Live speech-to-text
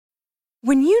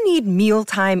When you need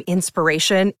mealtime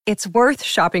inspiration, it's worth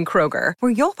shopping Kroger,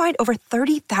 where you'll find over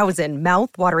 30,000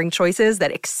 mouth-watering choices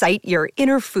that excite your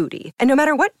inner foodie. And no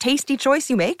matter what tasty choice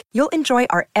you make, you'll enjoy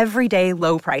our everyday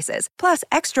low prices, plus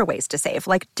extra ways to save,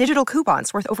 like digital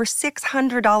coupons worth over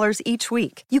 $600 each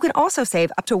week. You can also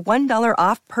save up to $1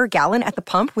 off per gallon at the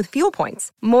pump with fuel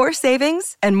points. More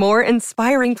savings and more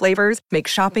inspiring flavors make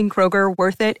shopping Kroger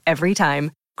worth it every time.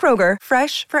 Kroger,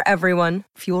 fresh for everyone.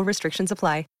 Fuel restrictions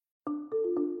apply.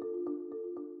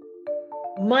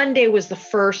 Monday was the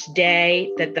first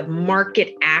day that the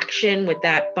market action with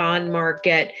that bond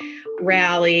market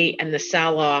rally and the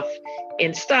sell-off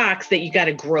in stocks, that you got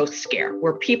a growth scare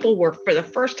where people were for the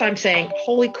first time saying,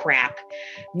 holy crap,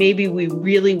 maybe we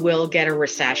really will get a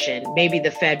recession. Maybe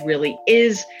the Fed really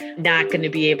is not going to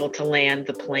be able to land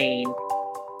the plane.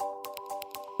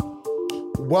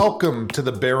 Welcome to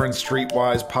the Barron's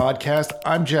Streetwise podcast.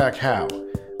 I'm Jack Howe.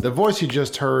 The voice you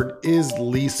just heard is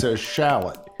Lisa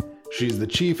Shallett. She's the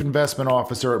Chief Investment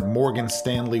Officer at Morgan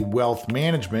Stanley Wealth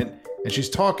Management, and she's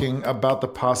talking about the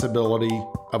possibility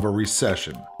of a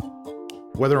recession.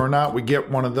 Whether or not we get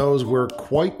one of those, we're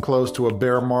quite close to a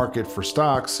bear market for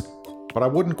stocks, but I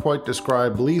wouldn't quite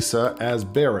describe Lisa as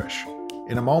bearish.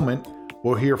 In a moment,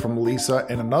 we'll hear from Lisa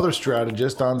and another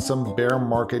strategist on some bear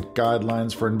market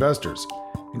guidelines for investors,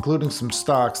 including some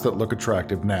stocks that look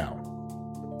attractive now.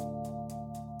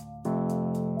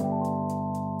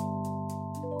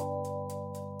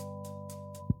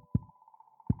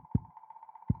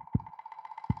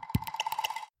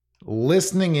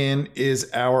 Listening in is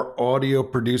our audio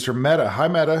producer, Meta. Hi,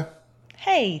 Meta.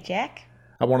 Hey, Jack.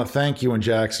 I want to thank you and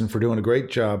Jackson for doing a great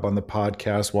job on the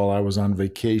podcast while I was on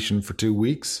vacation for 2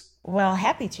 weeks. Well,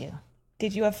 happy to.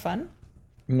 Did you have fun?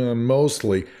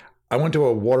 Mostly. I went to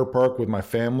a water park with my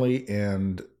family,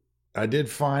 and I did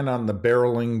fine on the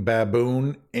barreling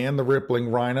baboon and the rippling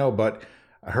rhino, but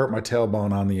I hurt my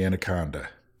tailbone on the anaconda.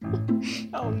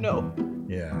 Oh, no.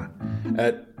 Yeah.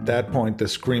 At that point, the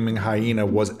screaming hyena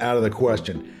was out of the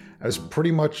question. I was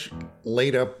pretty much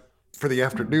laid up for the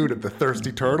afternoon at the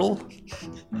Thirsty Turtle.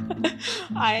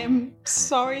 I am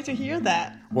sorry to hear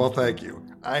that. Well, thank you.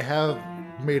 I have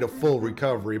made a full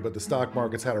recovery, but the stock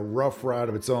market's had a rough ride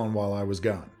of its own while I was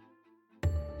gone.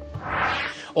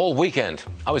 All weekend,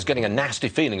 I was getting a nasty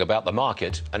feeling about the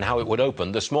market and how it would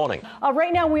open this morning.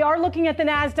 Right now, we are looking at the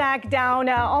NASDAQ down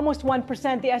almost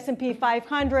 1%. The S&P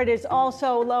 500 is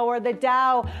also lower. The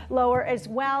Dow lower as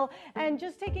well. And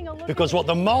just taking a look... Because what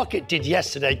the market did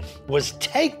yesterday was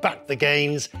take back the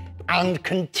gains and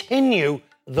continue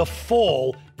the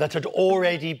fall that had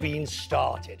already been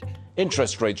started.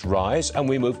 Interest rates rise and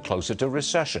we move closer to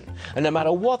recession. And no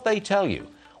matter what they tell you,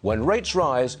 when rates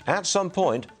rise, at some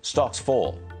point, stocks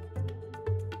fall.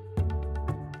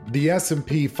 The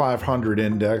S&P 500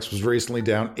 index was recently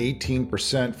down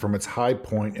 18% from its high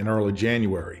point in early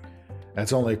January.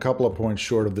 That's only a couple of points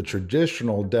short of the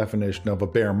traditional definition of a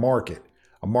bear market,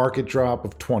 a market drop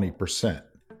of 20%.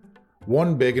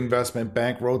 One big investment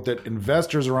bank wrote that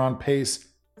investors are on pace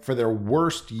for their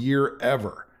worst year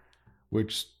ever,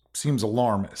 which seems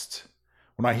alarmist.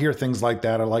 When I hear things like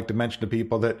that, I like to mention to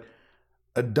people that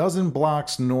a dozen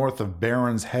blocks north of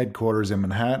Barron's headquarters in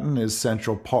Manhattan is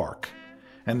Central Park,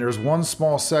 and there's one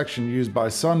small section used by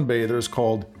sunbathers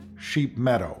called Sheep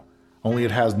Meadow, only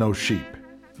it has no sheep.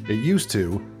 It used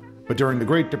to, but during the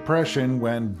Great Depression,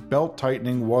 when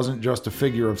belt-tightening wasn't just a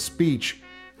figure of speech,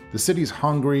 the city's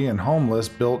hungry and homeless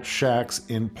built shacks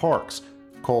in parks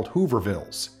called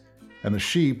Hoovervilles, and the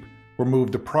sheep were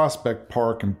moved to Prospect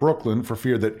Park in Brooklyn for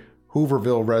fear that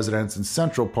Hooverville residents in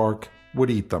Central Park would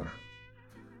eat them.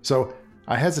 So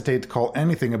I hesitate to call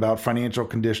anything about financial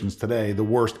conditions today the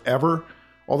worst ever,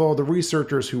 although the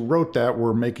researchers who wrote that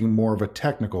were making more of a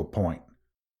technical point.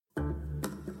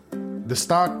 The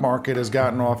stock market has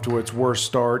gotten off to its worst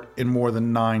start in more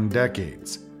than 9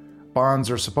 decades. Bonds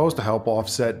are supposed to help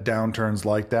offset downturns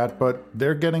like that, but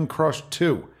they're getting crushed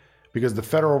too, because the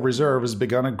Federal Reserve has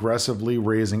begun aggressively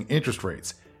raising interest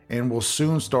rates and will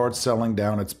soon start selling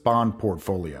down its bond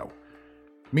portfolio.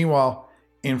 Meanwhile,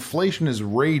 inflation is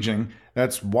raging.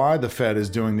 That's why the Fed is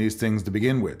doing these things to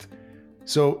begin with.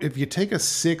 So if you take a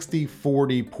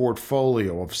 60-40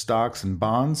 portfolio of stocks and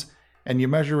bonds and you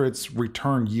measure its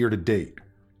return year to date,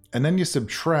 and then you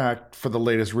subtract for the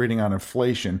latest reading on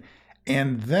inflation,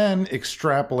 and then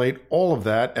extrapolate all of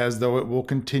that as though it will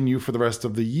continue for the rest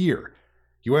of the year,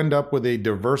 you end up with a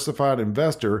diversified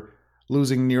investor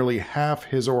losing nearly half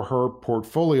his or her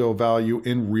portfolio value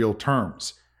in real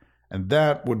terms. And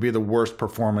that would be the worst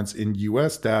performance in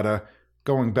U.S. data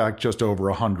going back just over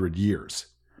 100 years.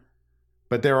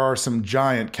 But there are some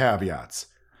giant caveats.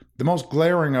 The most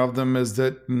glaring of them is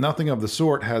that nothing of the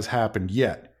sort has happened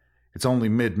yet. It's only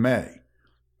mid-May.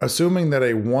 Assuming that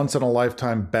a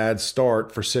once-in-a-lifetime bad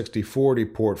start for 60/40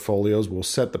 portfolios will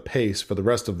set the pace for the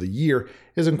rest of the year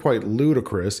isn't quite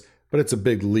ludicrous, but it's a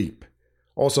big leap.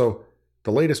 Also,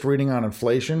 the latest reading on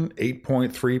inflation,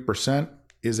 8.3%,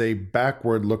 is a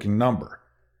backward-looking number.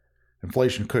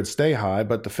 Inflation could stay high,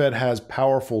 but the Fed has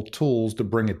powerful tools to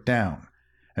bring it down,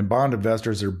 and bond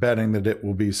investors are betting that it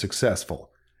will be successful.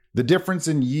 The difference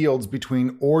in yields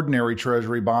between ordinary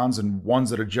Treasury bonds and ones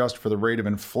that adjust for the rate of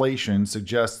inflation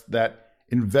suggests that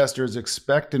investors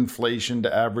expect inflation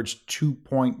to average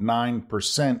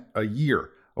 2.9% a year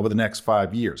over the next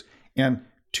 5 years, and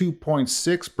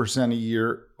 2.6% a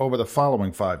year over the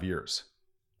following 5 years.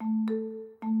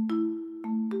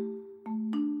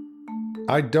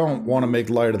 I don't want to make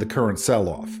light of the current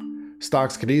sell-off.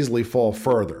 Stocks could easily fall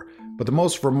further, but the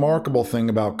most remarkable thing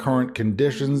about current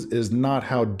conditions is not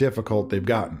how difficult they've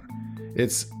gotten.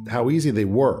 It's how easy they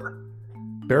were.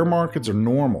 Bear markets are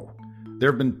normal. There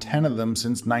have been 10 of them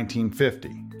since 1950.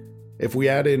 If we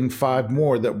add in 5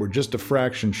 more that were just a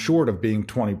fraction short of being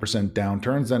 20%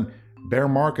 downturns, then bear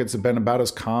markets have been about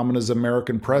as common as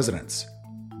American presidents.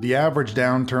 The average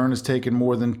downturn has taken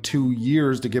more than 2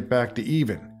 years to get back to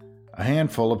even. A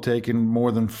handful have taken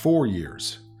more than 4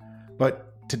 years.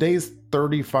 But today's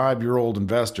 35-year-old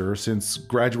investor, since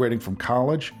graduating from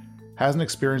college, hasn't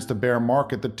experienced a bear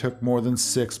market that took more than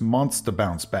 6 months to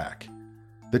bounce back.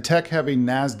 The tech-heavy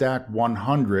NASDAQ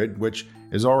 100, which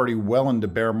is already well into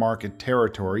bear market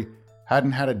territory,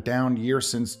 hadn't had a down year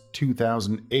since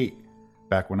 2008,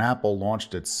 back when Apple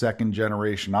launched its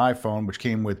second-generation iPhone, which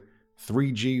came with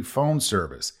 3G phone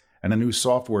service and a new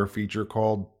software feature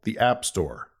called the App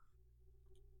Store.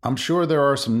 I'm sure there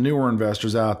are some newer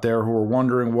investors out there who are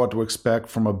wondering what to expect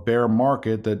from a bear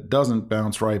market that doesn't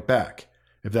bounce right back,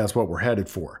 if that's what we're headed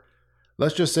for.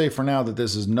 Let's just say for now that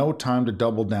this is no time to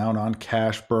double down on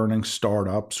cash-burning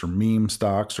startups or meme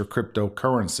stocks or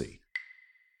cryptocurrency.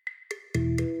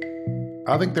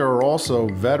 I think there are also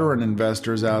veteran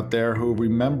investors out there who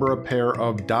remember a pair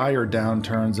of dire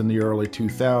downturns in the early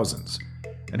 2000s,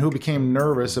 and who became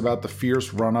nervous about the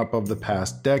fierce run-up of the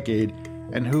past decade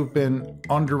and who've been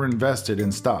underinvested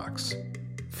in stocks.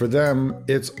 For them,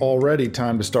 it's already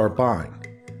time to start buying.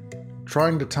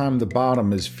 Trying to time the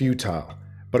bottom is futile,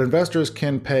 but investors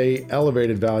can pay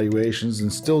elevated valuations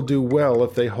and still do well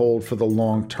if they hold for the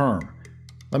long term.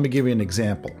 Let me give you an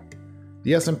example.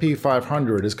 The S&P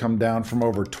 500 has come down from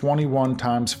over 21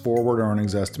 times forward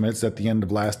earnings estimates at the end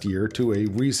of last year to a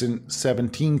recent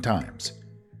 17 times.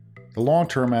 The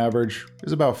long-term average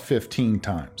is about 15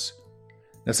 times.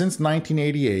 Now, since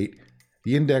 1988,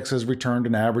 the index has returned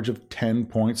an average of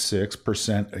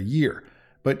 10.6% a year.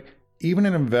 But even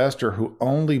an investor who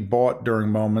only bought during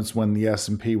moments when the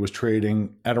S&P was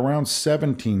trading at around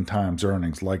 17 times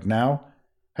earnings, like now,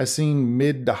 has seen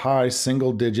mid to high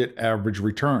single-digit average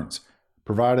returns,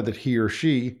 provided that he or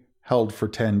she held for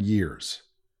 10 years.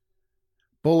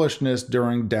 Bullishness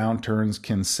during downturns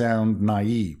can sound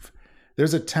naive.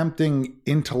 There's a tempting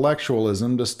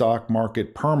intellectualism to stock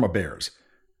market perma-bears,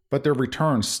 but their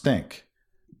returns stink.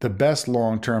 The best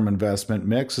long-term investment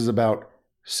mix is about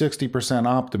 60%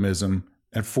 optimism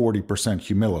and 40%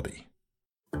 humility.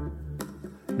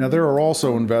 Now, there are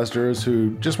also investors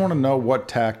who just want to know what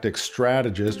tactics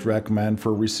strategists recommend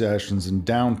for recessions and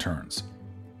downturns.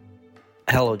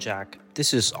 Hello, Jack.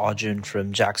 This is Arjun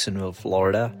from Jacksonville,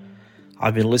 Florida.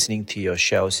 I've been listening to your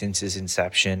show since its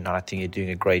inception, and I think you're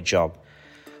doing a great job.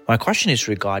 My question is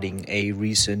regarding a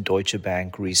recent Deutsche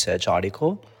Bank research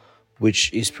article,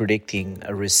 which is predicting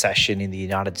a recession in the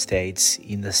United States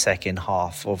in the second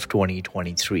half of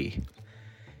 2023.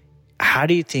 How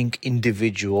do you think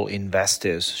individual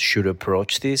investors should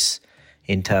approach this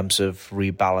in terms of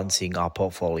rebalancing our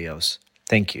portfolios?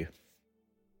 Thank you.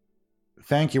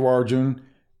 Thank you, Arjun.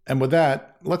 And with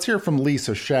that, let's hear from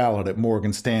Lisa Shallot at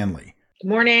Morgan Stanley. Good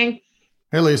morning.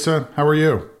 Hey, Lisa. How are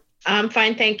you? I'm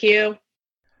fine, thank you.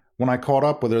 When I caught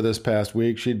up with her this past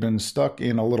week, she'd been stuck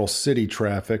in a little city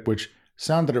traffic, which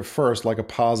sounded at first like a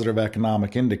positive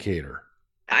economic indicator.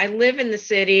 I live in the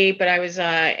city, but I was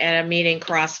at a meeting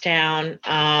crosstown, so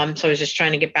I was just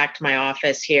trying to get back to my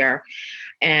office here.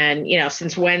 And,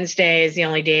 since Wednesday is the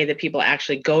only day that people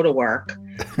actually go to work,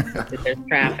 there's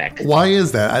traffic. Why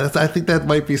is that? I think that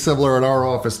might be similar in our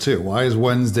office, too. Why is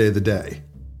Wednesday the day?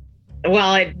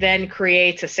 Well, it then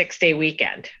creates a 6-day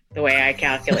weekend, the way I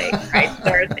calculate, right?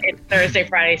 It's Thursday,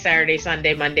 Friday, Saturday,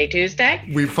 Sunday, Monday, Tuesday.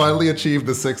 We finally achieved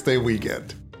the 6-day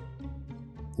weekend.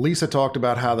 Lisa talked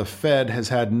about how the Fed has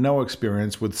had no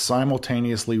experience with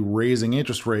simultaneously raising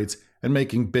interest rates and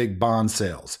making big bond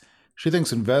sales. She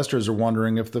thinks investors are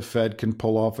wondering if the Fed can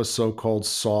pull off a so-called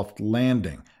soft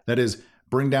landing, that is,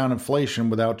 bring down inflation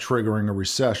without triggering a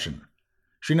recession.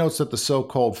 She notes that the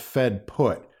so-called Fed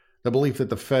put, the belief that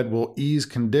the Fed will ease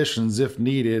conditions if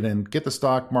needed and get the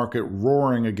stock market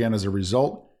roaring again as a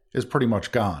result, is pretty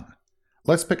much gone.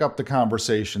 Let's pick up the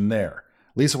conversation there.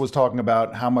 Lisa was talking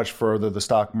about how much further the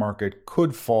stock market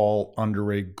could fall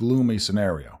under a gloomy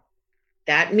scenario.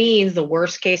 That means the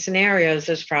worst case scenarios,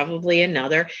 there's probably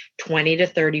another 20 to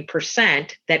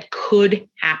 30% that could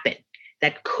happen.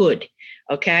 That could.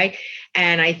 Okay.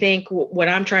 And I think what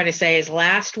I'm trying to say is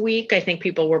last week, I think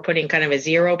people were putting kind of a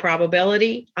zero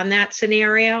probability on that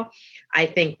scenario. I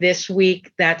think this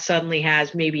week that suddenly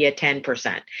has maybe a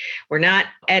 10%. We're not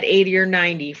at 80 or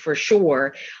 90 for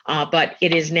sure, but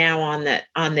it is now on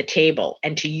the table.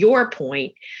 And to your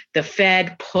point, the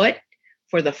Fed put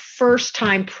for the first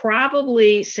time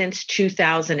probably since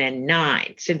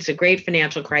 2009, since the great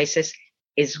financial crisis,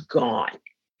 is gone.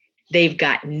 They've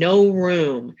got no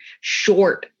room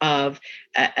short of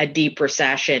a deep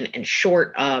recession and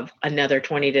short of another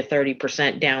 20 to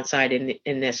 30% downside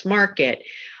in this market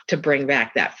to bring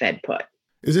back that Fed put.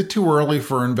 Is it too early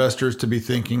for investors to be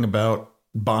thinking about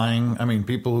buying? I mean,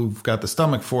 people who've got the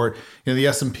stomach for it, the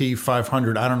S&P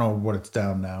 500, I don't know what it's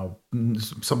down now,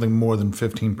 something more than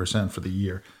 15% for the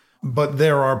year. But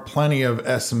there are plenty of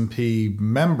S&P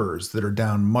members that are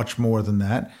down much more than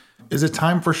that. Is it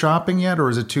time for shopping yet, or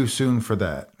is it too soon for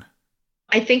that?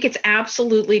 I think it's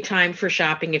absolutely time for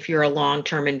shopping if you're a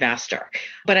long-term investor.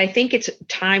 But I think it's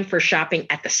time for shopping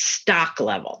at the stock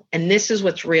level. And this is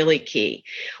what's really key.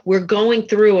 We're going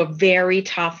through a very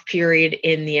tough period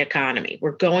in the economy.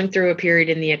 We're going through a period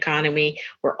in the economy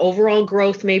where overall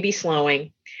growth may be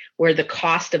slowing, where the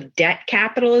cost of debt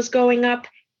capital is going up,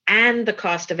 and the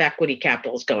cost of equity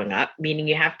capital is going up,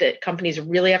 meaning companies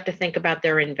really have to think about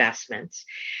their investments,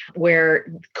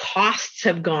 where costs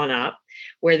have gone up,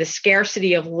 where the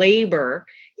scarcity of labor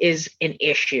is an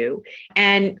issue.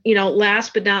 And,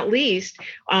 last but not least,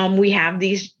 we have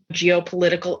these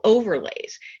geopolitical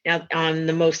overlays. Now, on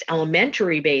the most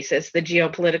elementary basis, the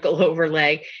geopolitical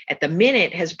overlay at the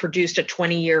minute has produced a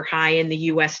 20-year high in the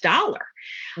US dollar.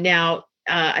 Now,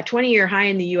 a 20-year high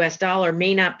in the US dollar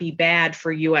may not be bad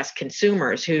for US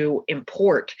consumers who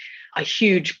import a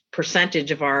huge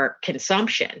percentage of our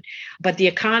consumption, but the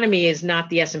economy is not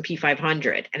the S&P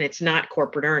 500 and it's not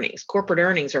corporate earnings. Corporate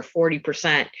earnings are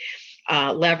 40%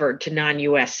 levered to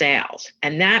non-US sales.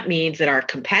 And that means that our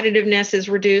competitiveness is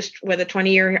reduced with a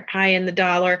 20-year high in the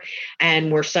dollar,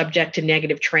 and we're subject to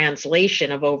negative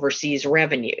translation of overseas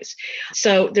revenues.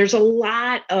 So there's a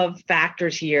lot of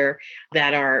factors here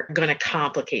that are going to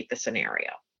complicate the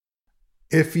scenario.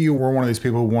 If you were one of these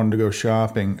people who wanted to go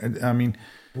shopping, I mean,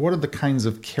 what are the kinds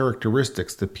of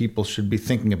characteristics that people should be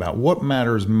thinking about? What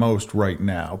matters most right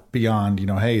now beyond,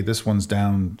 hey, this one's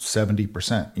down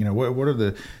 70%? What are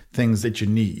the things that you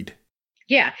need?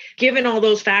 Yeah, given all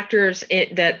those factors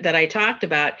that I talked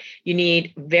about, you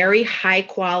need very high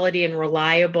quality and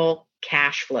reliable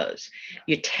cash flows.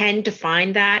 You tend to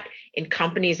find that in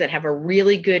companies that have a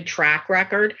really good track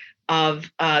record of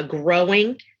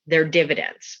growing their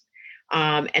dividends.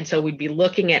 And so we'd be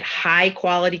looking at high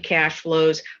quality cash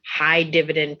flows, high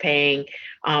dividend paying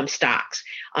stocks.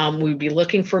 We'd be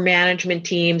looking for management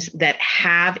teams that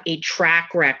have a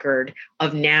track record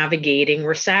of navigating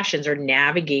recessions or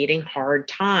navigating hard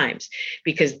times,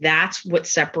 because that's what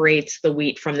separates the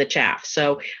wheat from the chaff.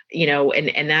 So,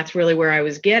 and that's really where I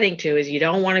was getting to, is you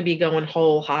don't want to be going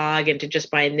whole hog into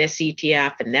just buying this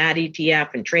ETF and that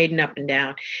ETF and trading up and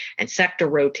down and sector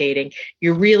rotating.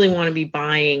 You really want to be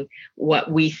buying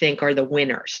what we think are the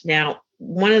winners. Now,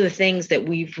 one of the things that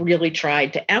we've really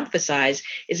tried to emphasize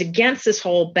is, against this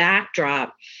whole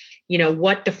backdrop,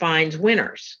 what defines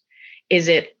winners? Is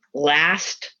it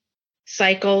last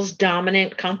cycle's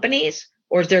dominant companies,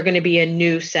 or is there going to be a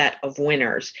new set of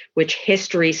winners, which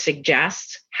history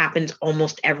suggests happens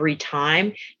almost every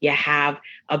time you have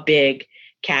a big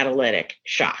catalytic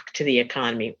shock to the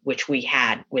economy, which we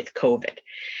had with COVID?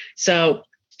 So,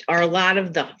 are a lot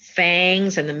of the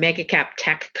FANGs and the mega cap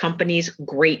tech companies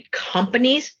great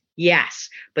companies? Yes,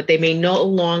 but they may no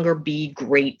longer be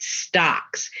great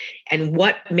stocks. And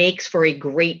what makes for a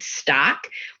great stock?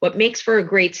 What makes for a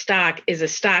great stock is a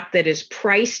stock that is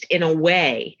priced in a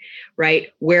way, right,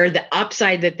 where the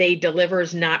upside that they deliver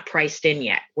is not priced in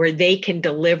yet, where they can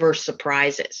deliver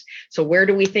surprises. So where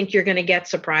do we think you're going to get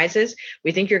surprises?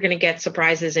 We think you're going to get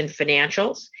surprises in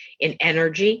financials, in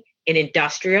energy, in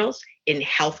industrials, in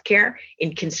healthcare,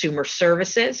 in consumer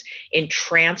services, in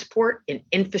transport, in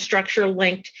infrastructure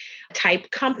linked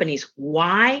type companies.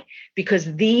 Why?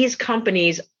 Because these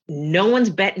companies no one's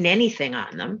betting anything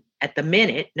on them at the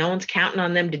minute. No one's counting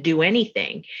on them to do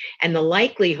anything. And the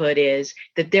likelihood is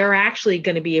that they're actually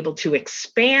going to be able to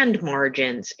expand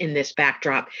margins in this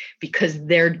backdrop because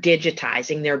they're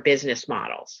digitizing their business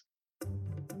models.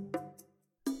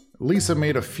 Lisa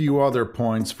made a few other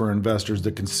points for investors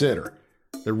to consider.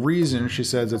 The reason she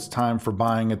says it's time for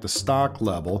buying at the stock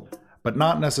level, but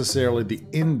not necessarily the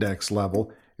index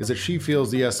level, is that she feels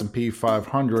the S&P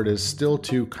 500 is still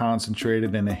too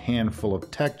concentrated in a handful of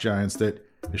tech giants that,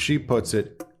 as she puts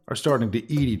it, are starting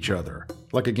to eat each other,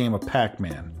 like a game of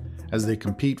Pac-Man, as they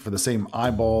compete for the same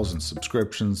eyeballs and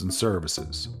subscriptions and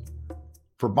services.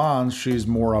 For bonds, she's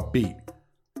more upbeat.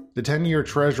 The 10-year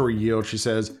Treasury yield, she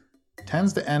says,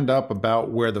 tends to end up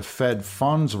about where the Fed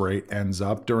funds rate ends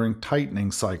up during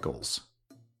tightening cycles.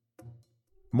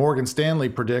 Morgan Stanley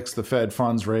predicts the Fed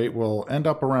funds rate will end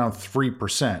up around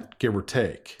 3%, give or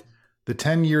take. The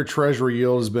 10-year Treasury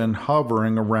yield has been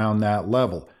hovering around that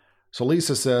level, so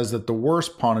Lisa says that the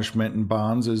worst punishment in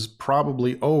bonds is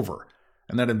probably over,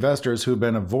 and that investors who've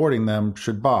been avoiding them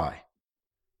should buy.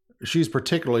 She's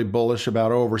particularly bullish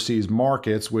about overseas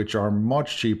markets, which are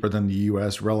much cheaper than the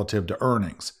U.S. relative to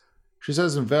earnings. She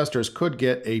says investors could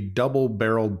get a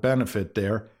double-barreled benefit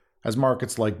there as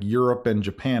markets like Europe and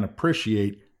Japan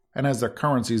appreciate and as their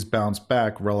currencies bounce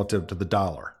back relative to the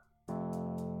dollar.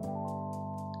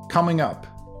 Coming up,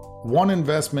 one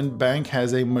investment bank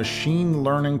has a machine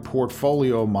learning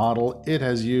portfolio model it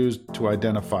has used to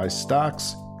identify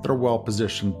stocks that are well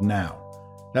positioned now.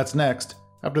 That's next,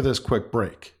 after this quick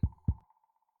break.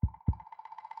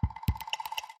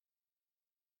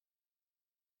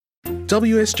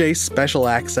 WSJ Special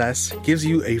Access gives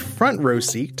you a front row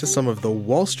seat to some of the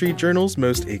Wall Street Journal's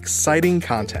most exciting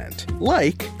content,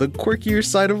 like The Quirkier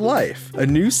Side of Life, a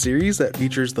new series that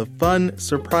features the fun,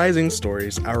 surprising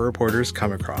stories our reporters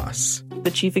come across. The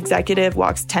chief executive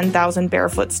walks 10,000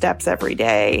 barefoot steps every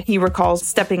day. He recalls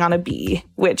stepping on a bee,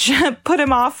 which put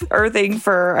him off earthing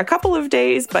for a couple of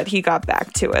days, but he got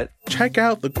back to it. Check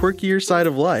out The Quirkier Side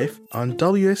of Life on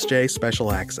WSJ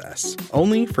Special Access,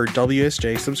 only for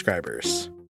WSJ subscribers.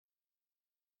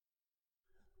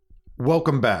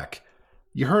 Welcome back.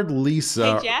 You heard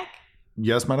Lisa... Hey, Jack?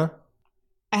 Yes, Meta?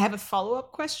 I have a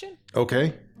follow-up question.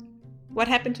 Okay. What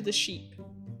happened to the sheep?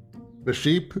 The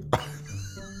sheep?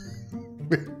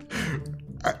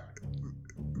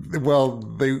 Well,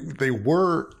 they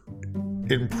were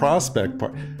in Prospect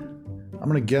Park. I'm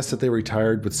going to guess that they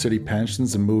retired with city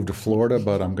pensions and moved to Florida,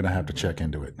 but I'm going to have to check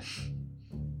into it.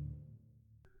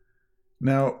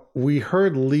 Now, we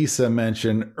heard Lisa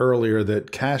mention earlier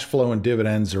that cash flow and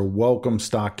dividends are welcome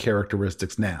stock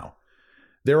characteristics now.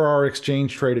 There are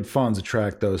exchange-traded funds that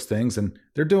track those things, and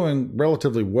they're doing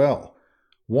relatively well.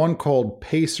 One called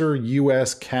Pacer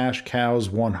US Cash Cows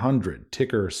 100,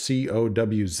 ticker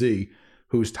COWZ,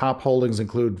 whose top holdings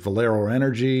include Valero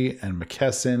Energy and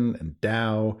McKesson and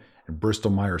Dow and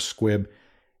Bristol-Myers Squibb.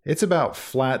 It's about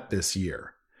flat this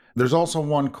year. There's also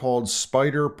one called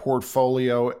Spider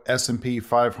Portfolio S&P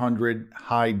 500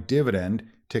 High Dividend,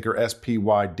 ticker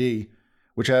SPYD,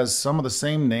 which has some of the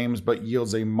same names but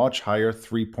yields a much higher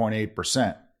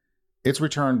 3.8%. It's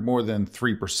returned more than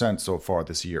 3% so far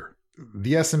this year.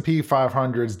 The S&P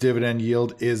 500's dividend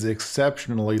yield is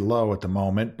exceptionally low at the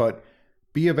moment, but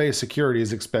B of A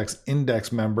Securities expects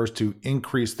index members to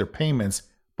increase their payments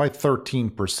by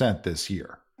 13% this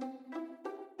year.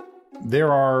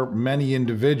 There are many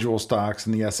individual stocks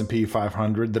in the S&P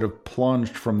 500 that have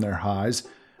plunged from their highs.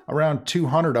 Around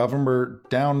 200 of them are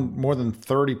down more than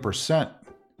 30%.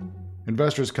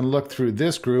 Investors can look through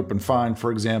this group and find,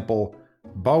 for example,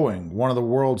 Boeing, one of the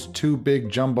world's two big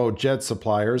jumbo jet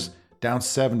suppliers, down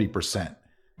 70%.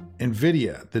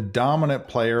 NVIDIA, the dominant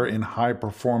player in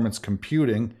high-performance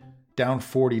computing, down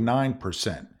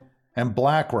 49%. And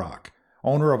BlackRock,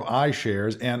 owner of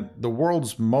iShares and the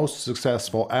world's most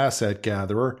successful asset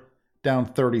gatherer, down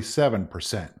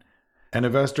 37%. And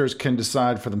investors can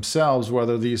decide for themselves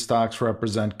whether these stocks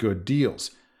represent good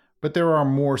deals, but there are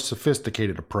more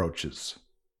sophisticated approaches.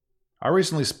 I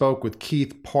recently spoke with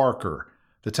Keith Parker,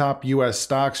 the top U.S.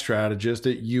 stock strategist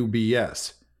at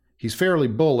UBS. He's fairly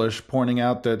bullish, pointing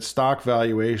out that stock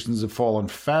valuations have fallen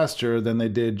faster than they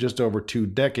did just over 2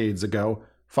 decades ago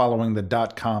following the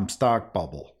dot-com stock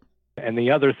bubble. And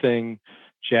the other thing,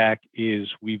 Jack, is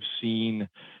we've seen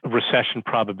a recession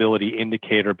probability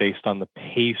indicator based on the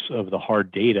pace of the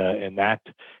hard data, and that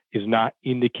is not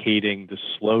indicating the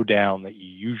slowdown that you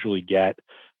usually get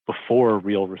before a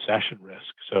real recession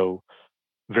risk. So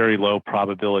very low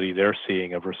probability they're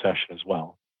seeing of recession as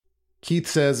well. Keith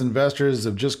says investors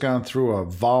have just gone through a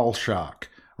vol shock,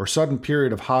 or sudden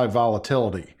period of high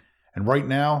volatility, And right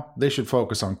now, they should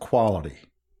focus on quality.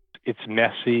 It's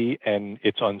messy and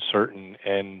it's uncertain.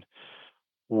 And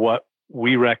what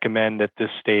we recommend at this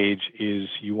stage is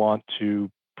you want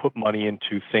to put money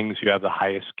into things you have the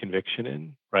highest conviction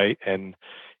in, right? And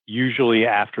usually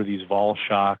after these vol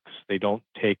shocks, they don't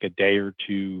take a day or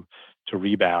two to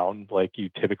rebound. Like you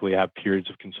typically have periods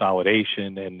of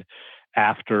consolidation, and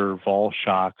after vol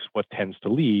shocks, what tends to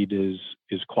lead is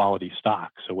quality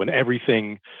stock. So when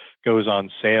everything goes on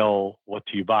sale, what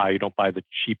do you buy? You don't buy the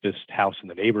cheapest house in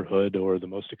the neighborhood or the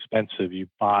most expensive. You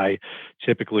buy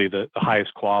typically the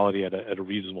highest quality at a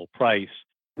reasonable price.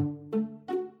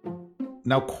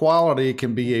 Now, quality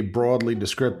can be a broadly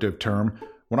descriptive term.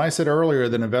 When I said earlier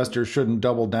that investors shouldn't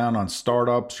double down on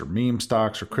startups or meme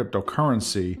stocks or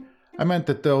cryptocurrency, I meant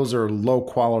that those are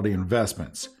low-quality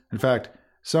investments. In fact,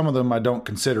 some of them I don't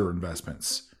consider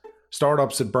investments.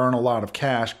 Startups that burn a lot of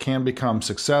cash can become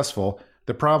successful.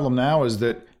 The problem now is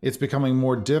that it's becoming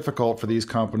more difficult for these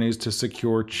companies to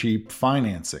secure cheap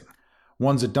financing.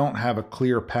 Ones that don't have a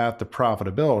clear path to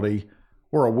profitability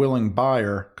or a willing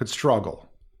buyer could struggle.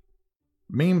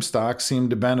 Meme stocks seem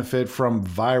to benefit from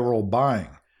viral buying.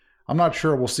 I'm not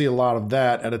sure we'll see a lot of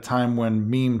that at a time when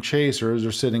meme chasers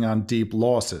are sitting on deep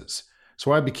losses.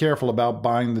 So I'd be careful about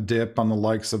buying the dip on the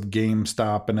likes of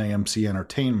GameStop and AMC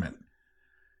Entertainment.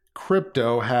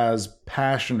 Crypto has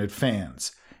passionate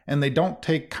fans, and they don't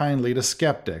take kindly to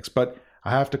skeptics, but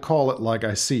I have to call it like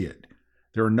I see it.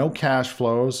 There are no cash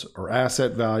flows or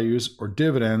asset values or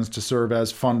dividends to serve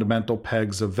as fundamental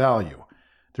pegs of value.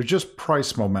 They're just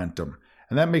price momentum,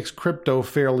 and that makes crypto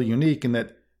fairly unique in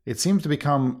that it seems to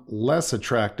become less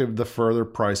attractive the further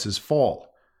prices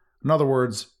fall. In other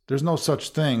words, there's no such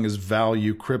thing as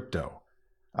value crypto.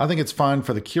 I think it's fine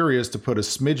for the curious to put a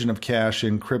smidgen of cash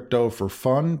in crypto for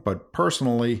fun, but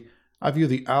personally, I view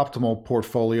the optimal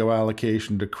portfolio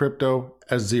allocation to crypto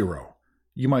as zero.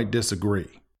 You might disagree.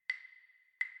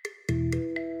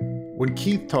 When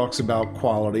Keith talks about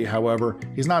quality, however,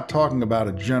 he's not talking about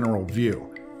a general view.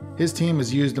 His team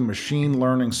has used a machine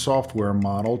learning software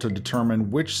model to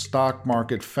determine which stock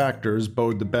market factors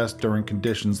bode the best during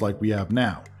conditions like we have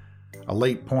now, a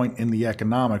late point in the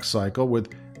economic cycle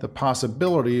with the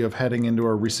possibility of heading into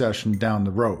a recession down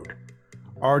the road.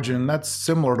 Arjun, that's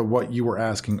similar to what you were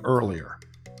asking earlier.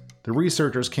 The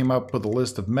researchers came up with a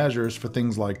list of measures for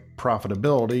things like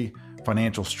profitability,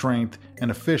 financial strength,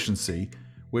 and efficiency,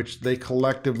 which they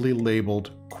collectively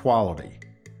labeled quality.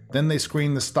 Then they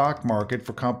screened the stock market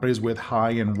for companies with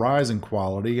high and rising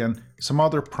quality and some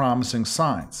other promising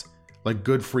signs, like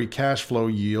good free cash flow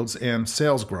yields and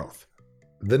sales growth.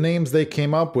 The names they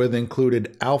came up with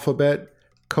included Alphabet,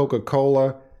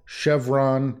 Coca-Cola,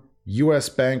 Chevron, US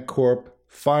Bank Corp,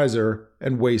 Pfizer,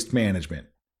 and Waste Management.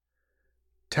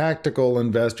 Tactical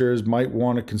investors might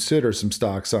want to consider some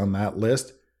stocks on that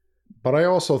list, but I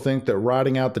also think that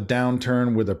riding out the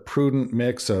downturn with a prudent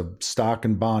mix of stock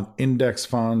and bond index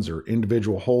funds or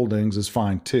individual holdings is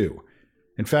fine too.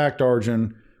 In fact,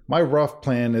 Arjun, my rough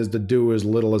plan is to do as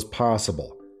little as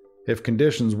possible. If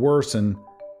conditions worsen,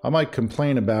 I might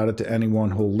complain about it to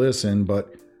anyone who'll listen,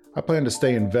 but I plan to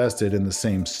stay invested in the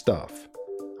same stuff.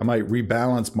 I might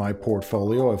rebalance my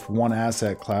portfolio if one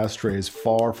asset class strays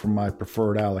far from my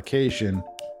preferred allocation,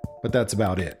 but that's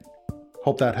about it.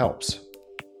 Hope that helps.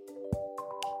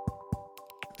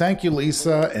 Thank you,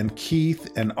 Lisa and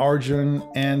Keith and Arjun,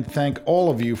 and thank all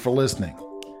of you for listening.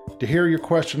 To hear your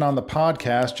question on the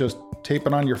podcast, just tape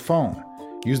it on your phone.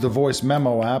 Use the voice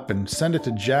memo app and send it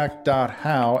to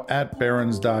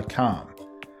jack.how@barons.com.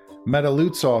 Meta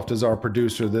Lutsoft is our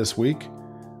producer this week.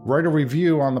 Write a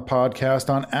review on the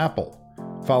podcast on Apple.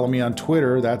 Follow me on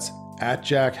Twitter, that's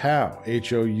 @JackHough,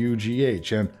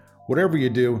 Hough, and whatever you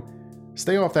do,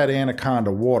 stay off that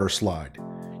anaconda water slide.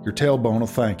 Your tailbone will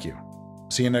thank you.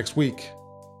 See you next week.